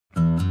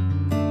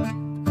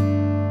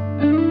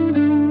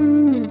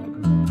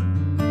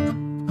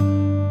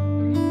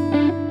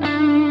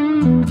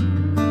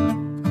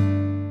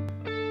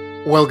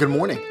Well, good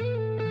morning.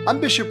 I'm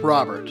Bishop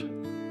Robert.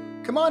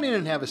 Come on in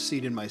and have a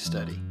seat in my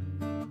study.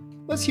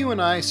 Let's you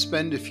and I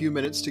spend a few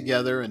minutes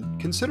together and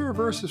consider a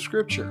verse of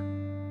Scripture.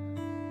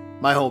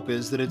 My hope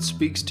is that it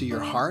speaks to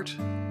your heart,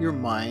 your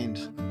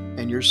mind,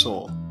 and your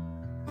soul.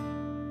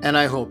 And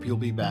I hope you'll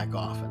be back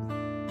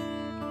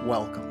often.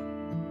 Welcome.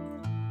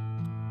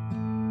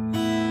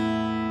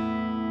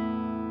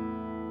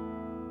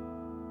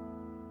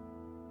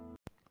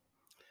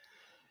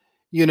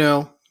 You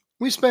know,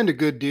 we spend a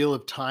good deal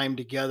of time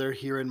together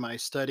here in my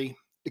study,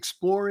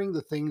 exploring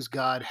the things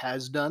God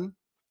has done,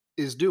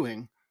 is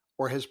doing,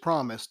 or has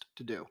promised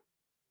to do.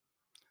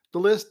 The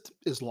list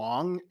is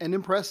long and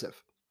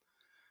impressive,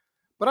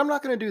 but I'm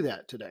not going to do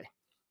that today.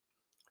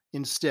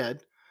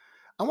 Instead,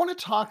 I want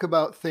to talk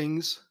about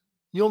things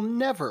you'll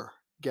never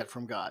get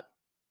from God.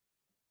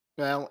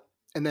 Well,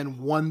 and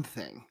then one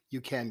thing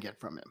you can get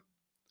from Him.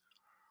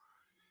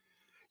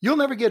 You'll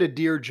never get a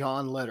Dear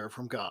John letter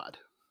from God,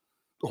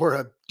 or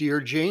a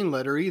Dear Jane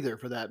letter either,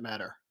 for that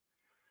matter.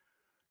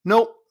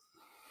 Nope,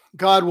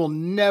 God will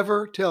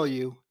never tell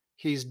you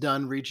He's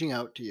done reaching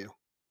out to you.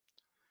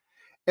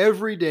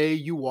 Every day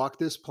you walk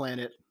this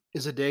planet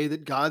is a day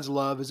that God's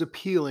love is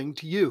appealing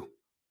to you,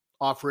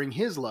 offering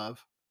His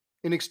love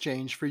in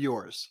exchange for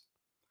yours.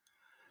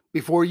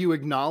 Before you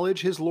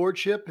acknowledge His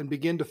lordship and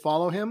begin to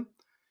follow Him,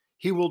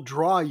 He will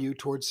draw you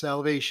towards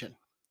salvation.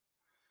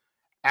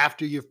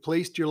 After you've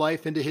placed your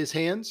life into His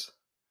hands,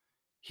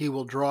 He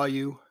will draw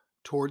you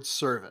towards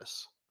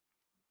service.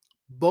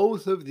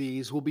 Both of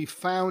these will be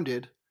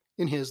founded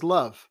in His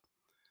love.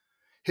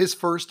 His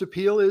first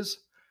appeal is,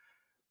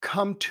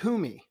 "Come to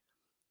me."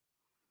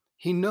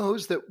 He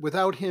knows that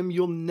without Him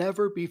you'll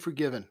never be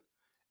forgiven,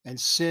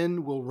 and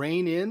sin will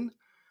reign in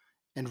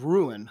and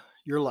ruin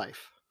your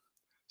life.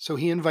 So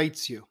He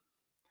invites you.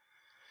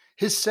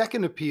 His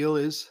second appeal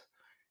is,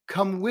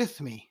 "Come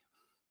with me."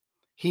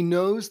 He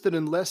knows that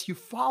unless you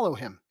follow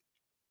Him,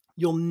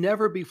 you'll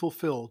never be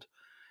fulfilled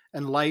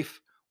and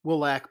life will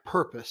lack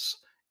purpose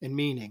and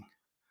meaning.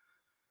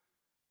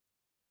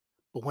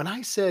 But when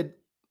I said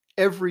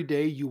every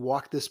day you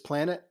walk this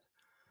planet,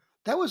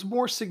 that was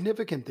more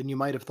significant than you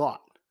might have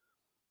thought.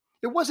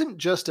 It wasn't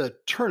just a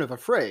turn of a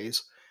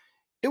phrase,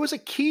 it was a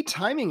key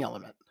timing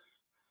element.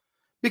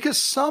 Because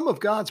some of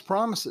God's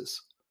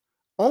promises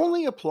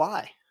only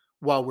apply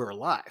while we're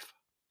alive.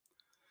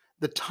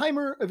 The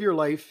timer of your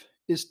life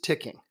is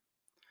ticking.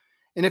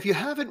 And if you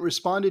haven't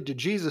responded to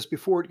Jesus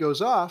before it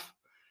goes off,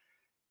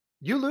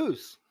 you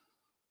lose.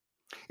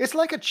 It's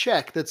like a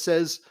check that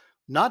says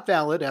not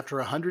valid after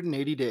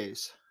 180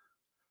 days.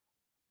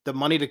 The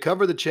money to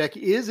cover the check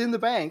is in the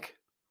bank,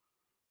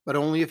 but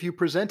only if you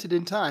present it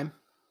in time.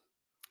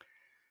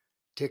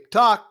 Tick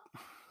tock.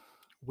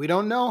 We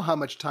don't know how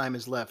much time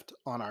is left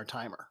on our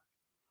timer.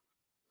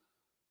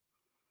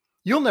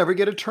 You'll never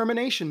get a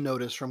termination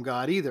notice from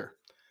God either.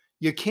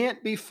 You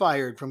can't be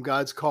fired from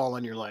God's call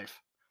on your life.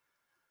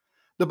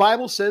 The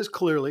Bible says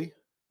clearly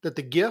that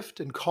the gift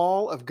and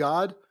call of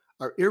God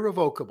are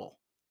irrevocable.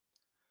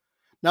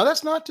 Now,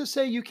 that's not to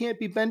say you can't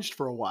be benched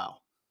for a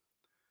while.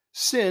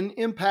 Sin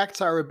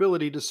impacts our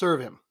ability to serve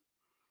Him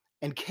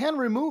and can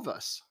remove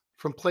us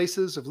from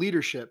places of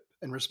leadership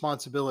and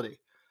responsibility.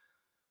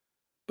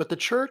 But the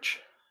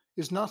church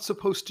is not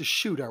supposed to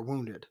shoot our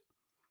wounded.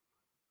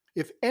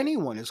 If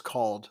anyone is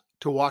called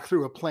to walk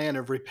through a plan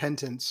of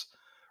repentance,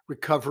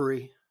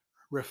 recovery,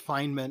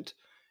 refinement,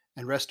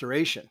 and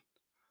restoration,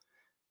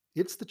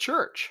 it's the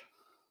church.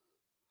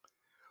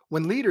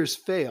 When leaders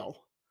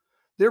fail,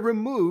 they're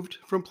removed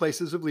from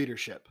places of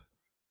leadership.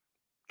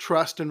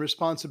 Trust and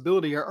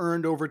responsibility are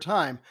earned over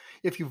time.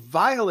 If you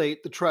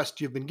violate the trust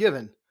you've been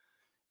given,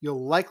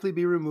 you'll likely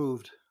be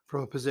removed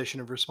from a position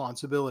of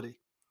responsibility.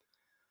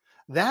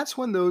 That's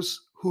when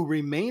those who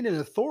remain in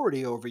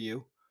authority over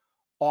you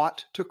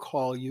ought to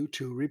call you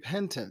to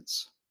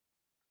repentance.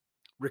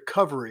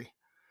 Recovery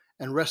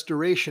and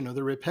restoration of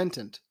the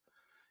repentant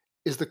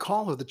is the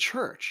call of the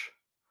church.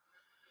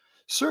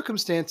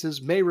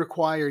 Circumstances may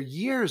require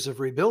years of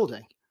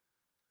rebuilding,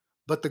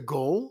 but the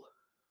goal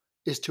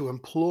is to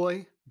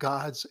employ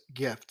God's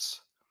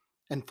gifts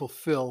and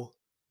fulfill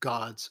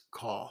God's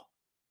call.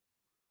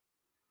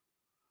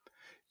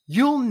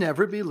 You'll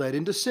never be led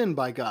into sin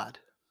by God.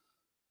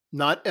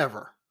 Not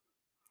ever.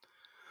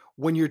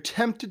 When you're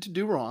tempted to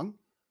do wrong,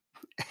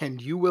 and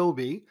you will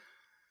be,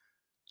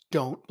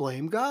 don't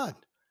blame God.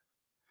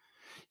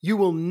 You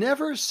will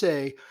never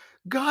say,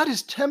 "God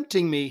is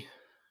tempting me,"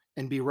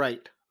 and be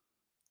right.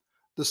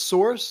 The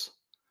source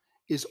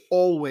is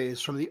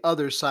always from the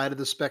other side of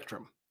the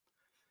spectrum.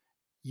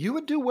 You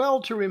would do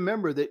well to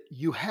remember that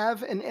you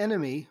have an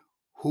enemy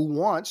who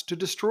wants to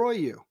destroy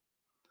you.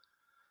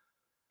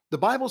 The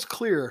Bible's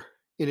clear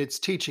in its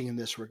teaching in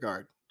this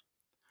regard.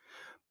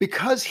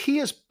 Because He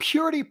is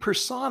purity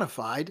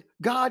personified,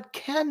 God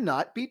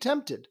cannot be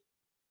tempted.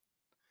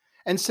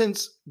 And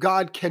since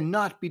God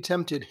cannot be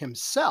tempted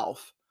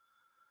Himself,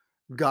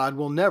 God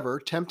will never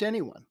tempt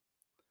anyone.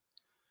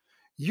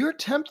 You're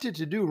tempted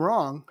to do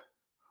wrong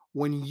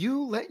when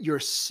you let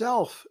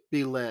yourself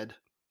be led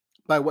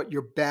by what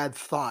your bad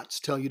thoughts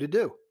tell you to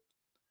do.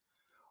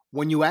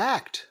 When you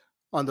act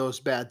on those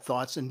bad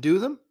thoughts and do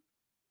them,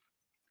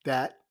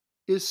 that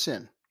is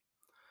sin.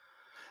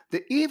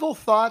 The evil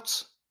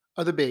thoughts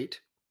are the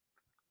bait.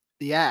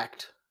 The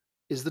act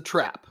is the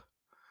trap.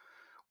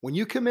 When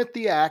you commit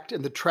the act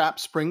and the trap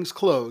springs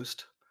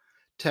closed,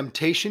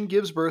 temptation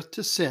gives birth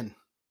to sin.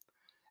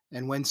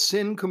 And when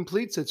sin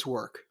completes its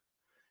work,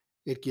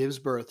 it gives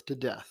birth to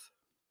death.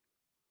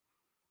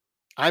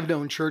 I've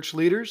known church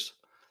leaders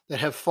that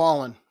have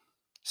fallen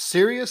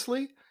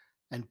seriously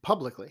and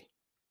publicly.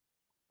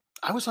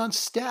 I was on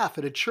staff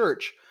at a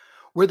church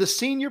where the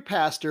senior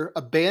pastor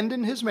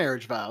abandoned his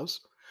marriage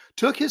vows,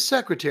 took his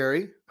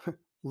secretary,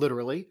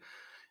 literally,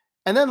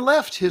 and then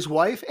left his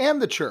wife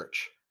and the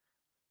church.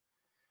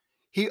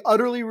 He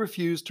utterly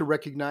refused to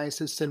recognize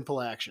his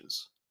sinful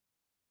actions,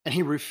 and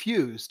he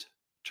refused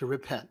to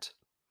repent.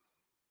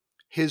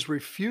 His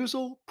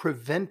refusal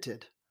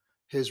prevented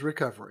his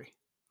recovery.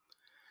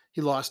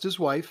 He lost his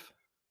wife,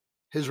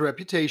 his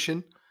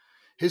reputation,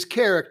 his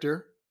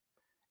character,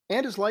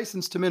 and his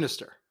license to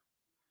minister.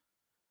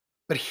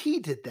 But he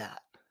did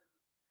that.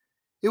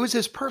 It was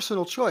his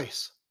personal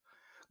choice.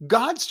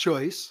 God's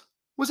choice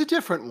was a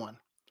different one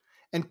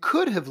and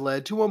could have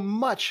led to a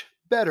much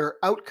better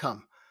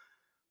outcome.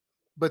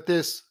 But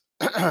this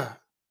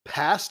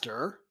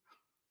pastor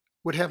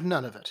would have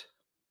none of it.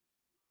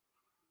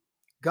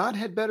 God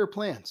had better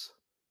plans.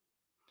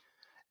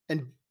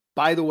 And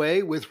by the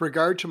way, with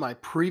regard to my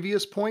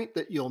previous point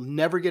that you'll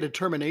never get a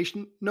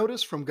termination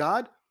notice from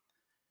God,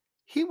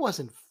 he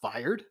wasn't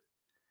fired.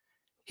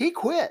 He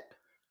quit.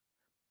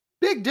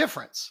 Big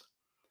difference.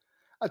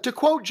 To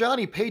quote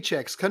Johnny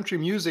Paycheck's country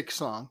music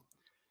song,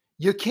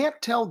 you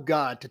can't tell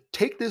God to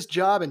take this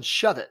job and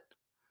shove it,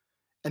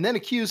 and then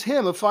accuse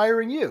him of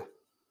firing you.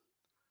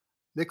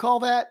 They call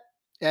that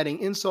adding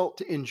insult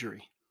to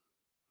injury.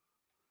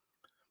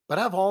 But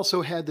I've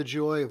also had the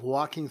joy of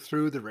walking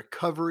through the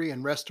recovery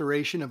and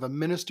restoration of a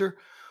minister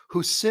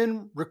whose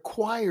sin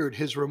required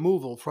his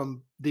removal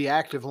from the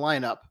active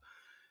lineup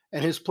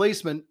and his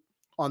placement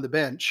on the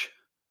bench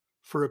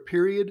for a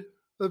period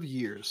of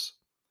years.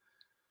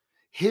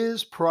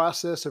 His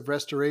process of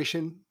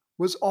restoration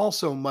was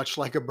also much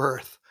like a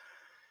birth.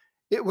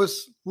 It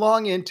was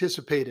long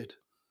anticipated.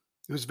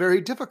 It was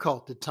very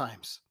difficult at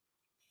times.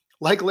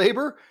 Like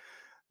labor,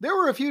 there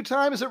were a few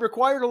times it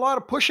required a lot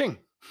of pushing.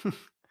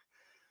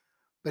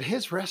 But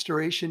his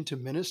restoration to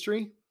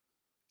ministry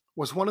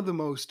was one of the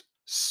most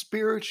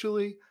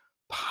spiritually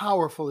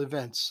powerful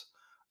events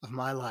of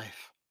my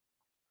life.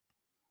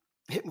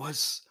 It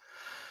was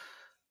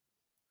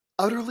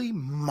utterly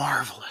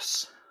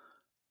marvelous.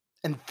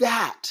 And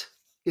that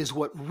is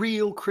what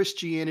real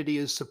Christianity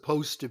is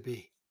supposed to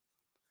be.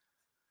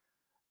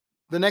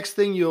 The next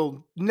thing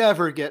you'll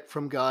never get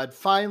from God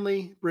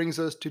finally brings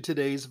us to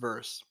today's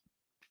verse.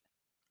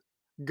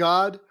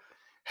 God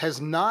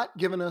has not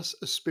given us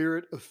a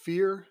spirit of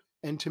fear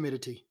and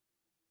timidity,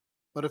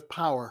 but of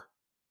power,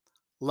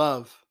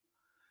 love,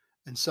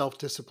 and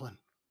self-discipline.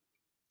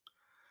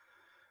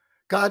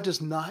 God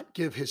does not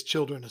give his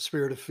children a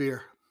spirit of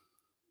fear.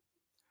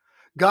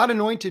 God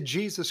anointed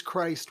Jesus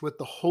Christ with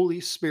the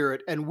Holy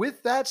Spirit, and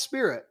with that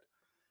Spirit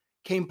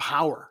came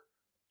power,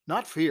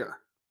 not fear.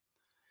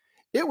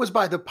 It was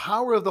by the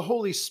power of the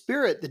Holy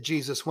Spirit that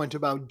Jesus went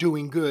about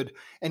doing good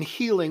and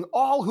healing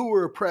all who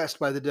were oppressed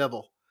by the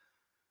devil.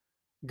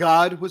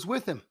 God was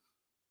with him,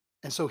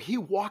 and so he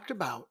walked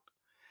about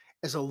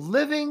as a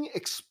living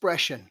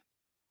expression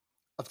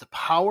of the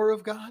power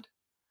of God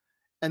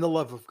and the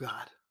love of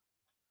God.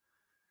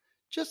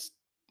 Just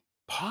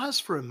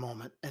pause for a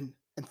moment and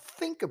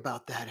think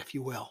about that, if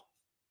you will.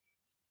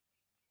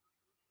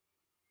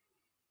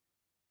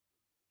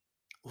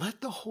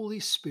 Let the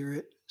Holy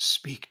Spirit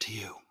speak to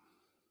you.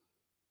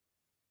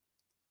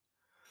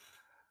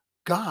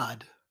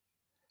 God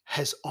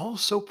has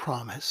also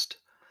promised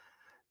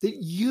that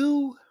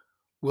you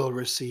will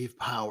receive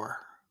power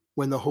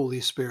when the Holy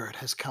Spirit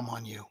has come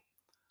on you.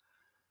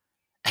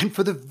 And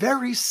for the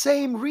very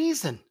same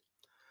reason,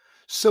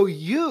 so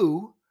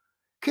you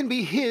can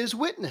be his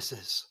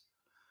witnesses,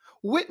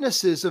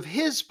 witnesses of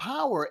his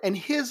power and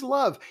his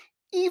love,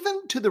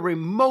 even to the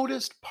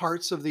remotest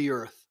parts of the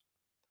earth.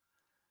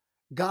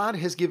 God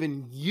has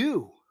given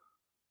you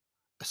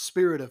a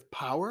spirit of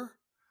power,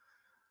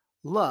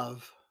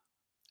 love,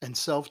 and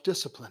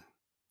self-discipline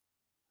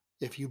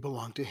if you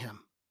belong to him.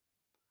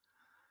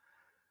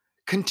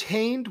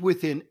 Contained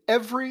within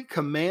every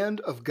command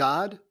of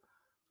God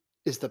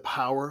is the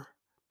power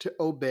to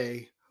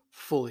obey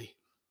fully.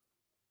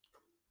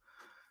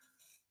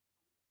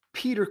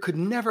 Peter could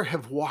never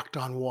have walked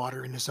on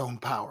water in his own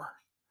power.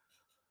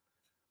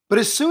 But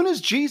as soon as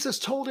Jesus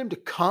told him to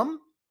come,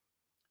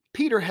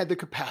 Peter had the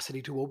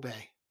capacity to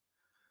obey.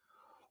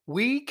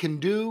 We can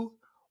do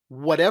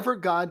whatever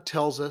God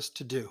tells us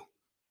to do.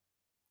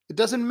 It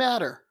doesn't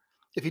matter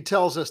if he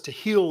tells us to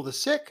heal the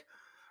sick,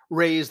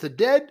 raise the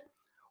dead,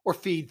 or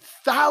feed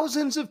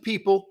thousands of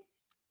people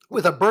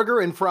with a burger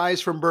and fries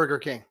from Burger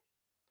King.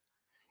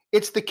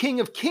 It's the King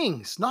of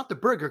Kings, not the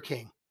Burger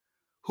King,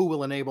 who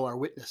will enable our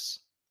witness.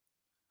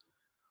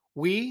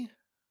 We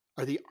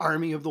are the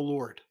army of the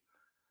Lord,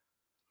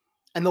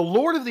 And the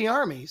Lord of the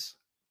armies,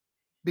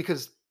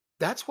 because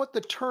that's what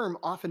the term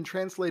often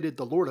translated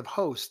the Lord of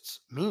hosts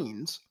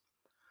means,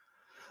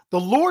 the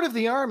Lord of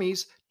the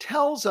armies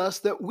tells us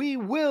that we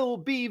will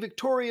be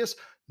victorious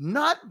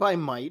not by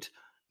might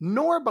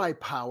nor by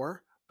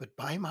power, but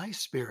by my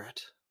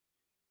Spirit.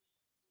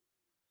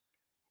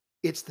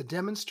 It's the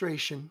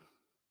demonstration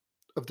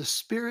of the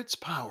Spirit's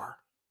power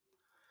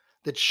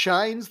that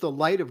shines the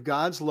light of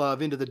God's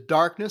love into the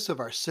darkness of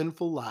our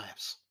sinful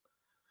lives.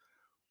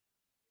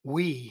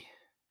 We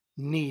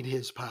need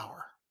His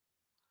power.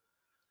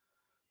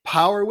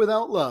 Power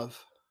without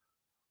love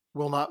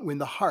will not win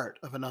the heart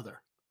of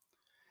another.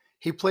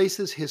 He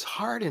places His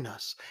heart in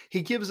us.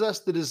 He gives us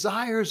the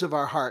desires of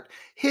our heart.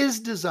 His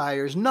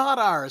desires, not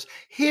ours.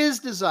 His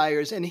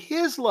desires and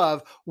His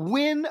love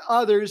win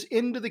others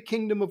into the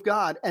kingdom of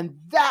God. And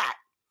that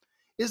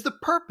is the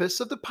purpose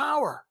of the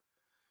power,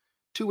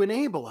 to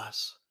enable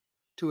us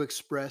to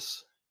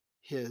express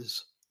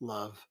His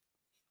love.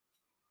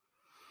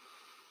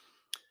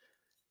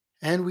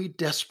 And we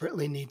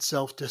desperately need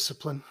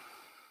self-discipline,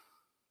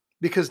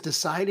 because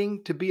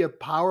deciding to be a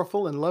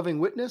powerful and loving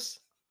witness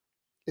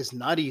is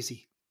not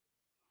easy.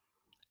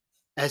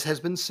 As has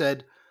been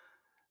said,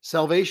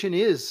 salvation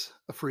is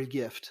a free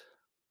gift,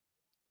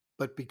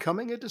 but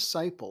becoming a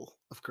disciple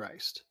of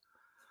Christ,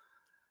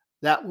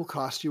 that will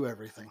cost you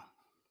everything.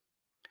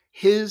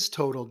 His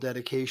total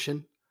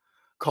dedication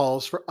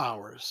calls for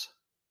ours.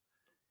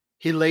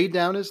 He laid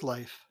down His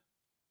life,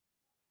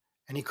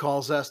 and He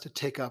calls us to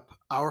take up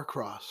our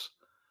cross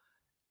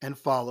and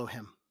follow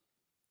Him.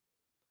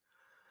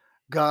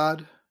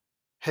 God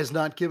has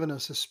not given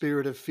us a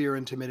spirit of fear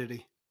and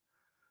timidity,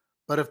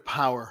 but of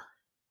power,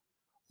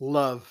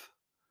 love,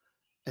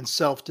 and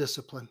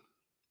self-discipline.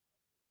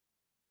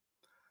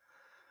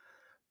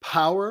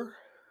 Power,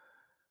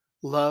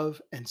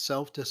 love, and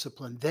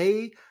self-discipline,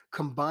 they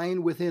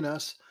combine within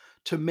us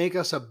to make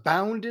us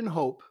abound in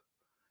hope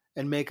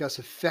and make us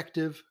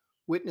effective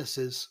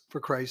witnesses for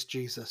Christ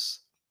Jesus.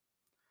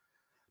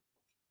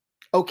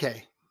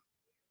 Okay,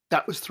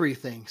 that was 3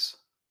 things,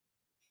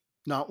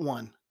 not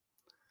 1.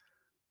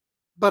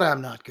 But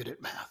I'm not good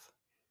at math.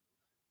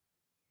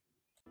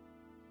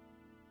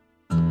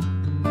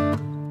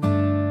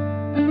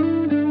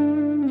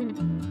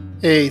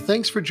 Hey,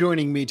 thanks for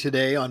joining me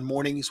today on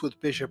Mornings with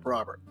Bishop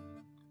Robert.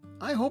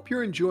 I hope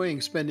you're enjoying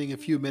spending a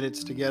few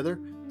minutes together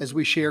as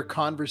we share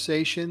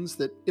conversations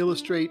that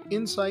illustrate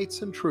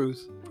insights and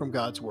truth from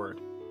God's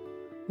Word.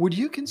 Would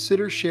you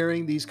consider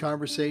sharing these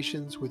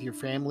conversations with your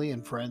family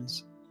and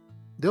friends?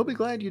 They'll be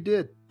glad you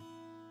did.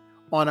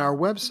 On our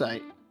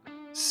website,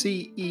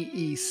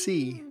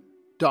 ceec.church,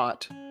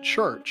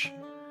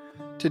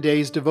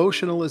 today's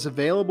devotional is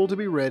available to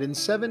be read in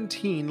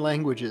 17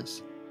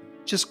 languages.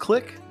 Just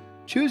click,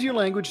 choose your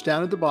language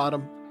down at the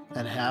bottom,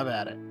 and have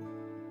at it.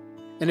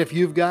 And if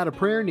you've got a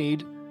prayer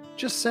need,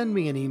 just send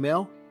me an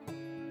email.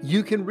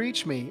 You can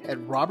reach me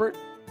at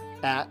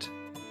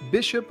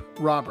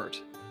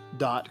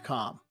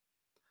robert@bishoprobert.com.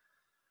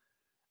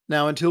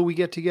 Now, until we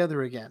get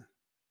together again,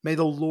 may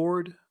the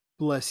Lord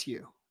bless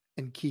you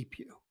and keep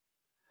you.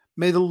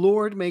 May the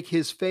Lord make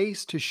His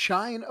face to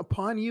shine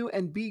upon you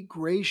and be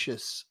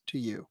gracious to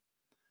you.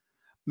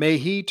 May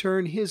He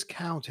turn His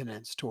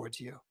countenance towards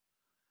you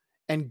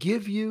and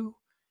give you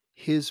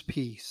His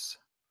peace.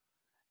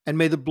 And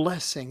may the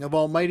blessing of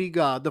Almighty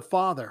God, the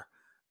Father,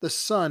 the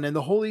Son, and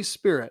the Holy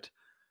Spirit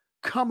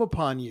come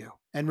upon you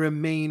and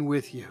remain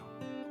with you.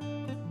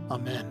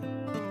 Amen.